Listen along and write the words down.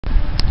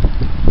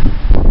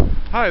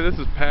Hi, this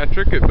is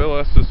Patrick at Bill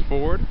Estes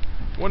Ford.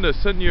 Wanted to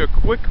send you a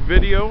quick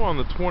video on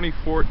the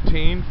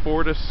 2014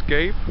 Ford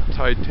Escape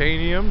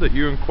Titanium that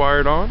you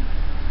inquired on.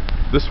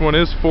 This one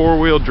is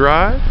four-wheel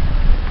drive.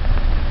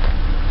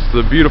 It's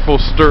the beautiful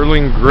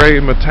sterling gray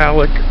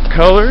metallic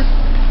color.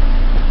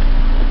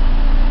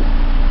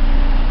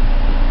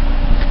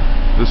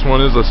 This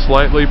one is a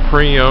slightly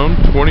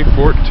pre-owned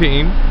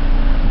 2014.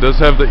 It does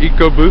have the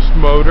EcoBoost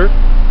motor.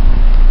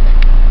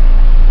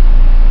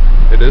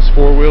 It is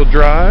four-wheel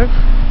drive.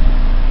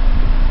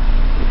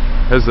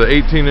 Has the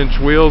 18-inch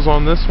wheels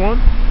on this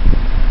one.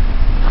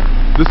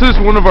 This is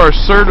one of our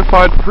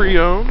certified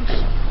pre-owns.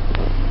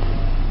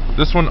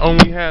 This one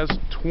only has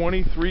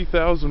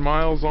 23,000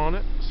 miles on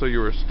it, so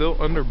you are still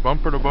under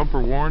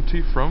bumper-to-bumper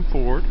warranty from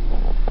Ford.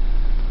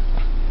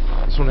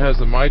 This one has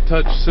the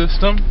MyTouch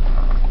system.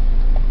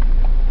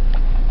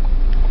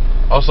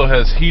 Also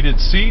has heated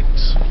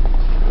seats.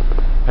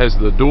 Has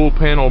the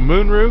dual-panel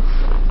moonroof,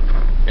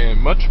 and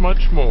much,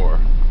 much more.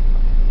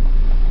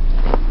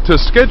 To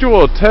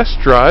schedule a test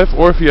drive,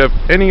 or if you have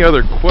any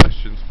other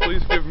questions,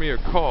 please give me a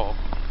call.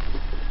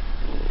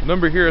 The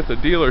number here at the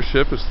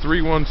dealership is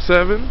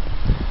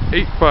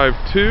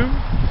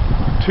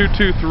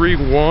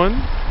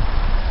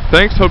 317-852-2231.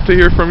 Thanks, hope to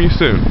hear from you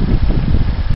soon.